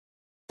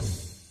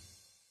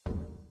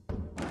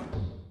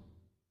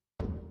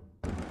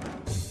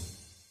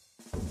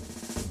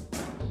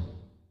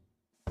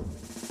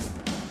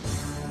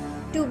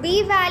To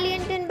be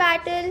valiant in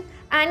battle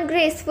and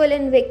graceful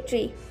in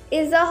victory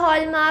is a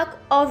hallmark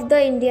of the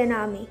Indian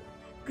Army.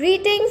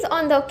 Greetings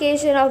on the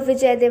occasion of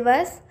Vijay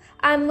Diwas.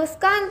 I am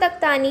Muskan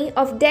Takhtani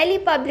of Delhi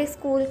Public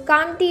School,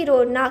 Kamptee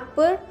Road,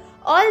 Nagpur,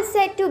 all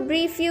set to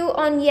brief you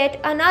on yet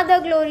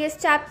another glorious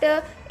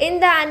chapter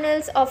in the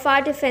annals of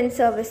our defense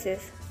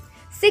services.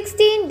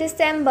 16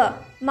 December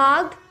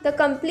marked the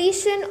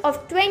completion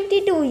of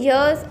 22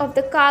 years of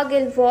the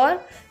Kargil War,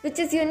 which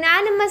is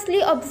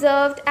unanimously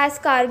observed as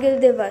Kargil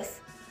Diwas.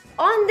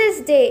 On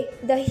this day,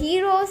 the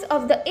heroes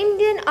of the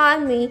Indian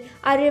Army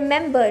are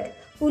remembered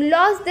who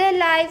lost their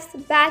lives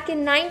back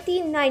in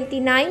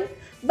 1999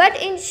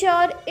 but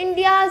ensured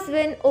India's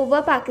win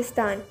over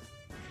Pakistan.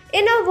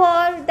 In a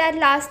war that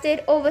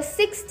lasted over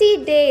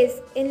 60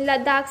 days in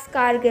Ladakh's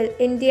Kargil,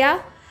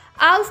 India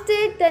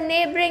ousted the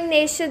neighboring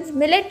nation's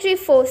military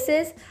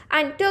forces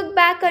and took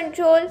back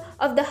control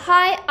of the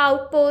high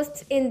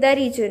outposts in the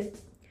region.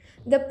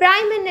 The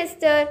Prime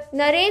Minister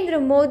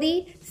Narendra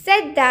Modi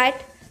said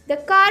that the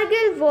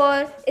Kargil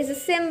War is a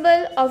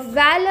symbol of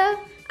valor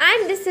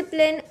and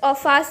discipline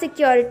of our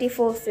security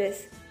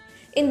forces.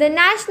 In the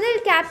national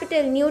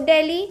capital, New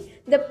Delhi,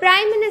 the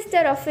Prime Minister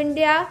of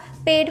India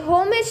paid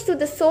homage to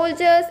the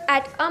soldiers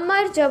at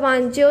Amar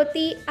Jawan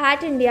Jyoti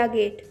at India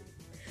Gate.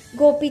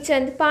 Gopi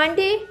Chand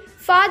Pandey,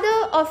 father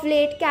of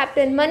late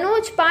Captain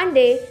Manoj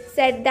Pandey,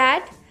 said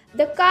that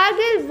the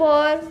Kargil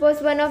War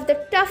was one of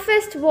the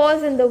toughest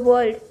wars in the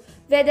world,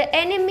 where the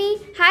enemy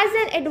has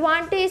an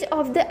advantage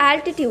of the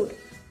altitude,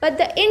 but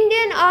the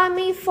Indian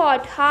Army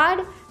fought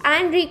hard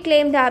and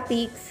reclaimed our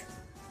peaks.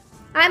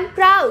 I am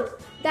proud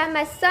that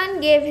my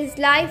son gave his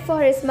life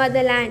for his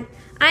motherland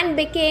and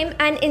became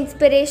an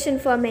inspiration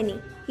for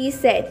many, he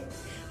said.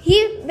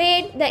 He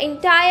made the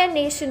entire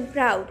nation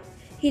proud.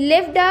 He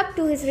lived up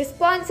to his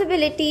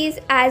responsibilities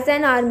as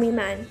an army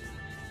man.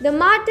 The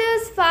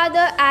martyr's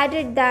father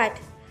added that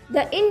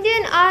the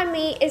Indian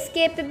Army is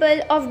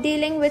capable of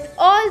dealing with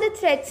all the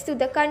threats to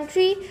the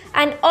country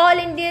and all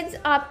Indians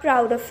are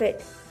proud of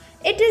it.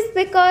 It is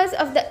because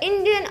of the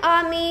Indian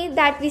Army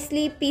that we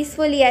sleep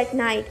peacefully at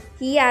night,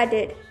 he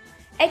added.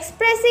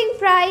 Expressing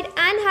pride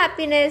and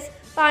happiness,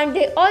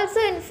 Pandey also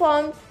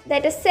informed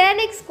that a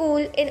Sainik school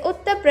in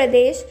Uttar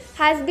Pradesh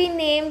has been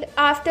named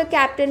after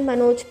Captain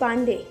Manoj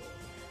Pandey.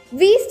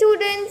 We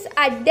students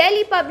at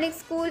Delhi Public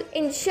School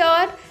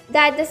ensured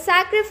that the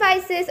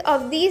sacrifices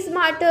of these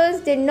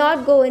martyrs did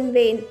not go in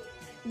vain.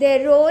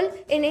 Their role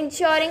in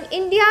ensuring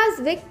India's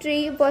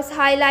victory was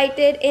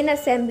highlighted in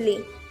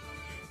assembly.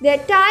 Their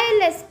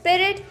tireless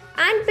spirit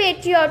and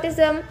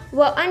patriotism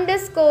were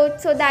underscored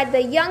so that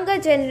the younger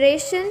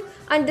generation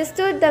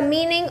understood the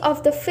meaning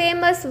of the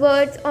famous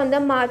words on the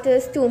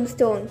martyr's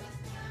tombstone.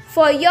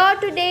 For your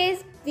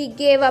todays, we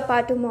gave up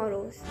our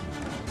tomorrows.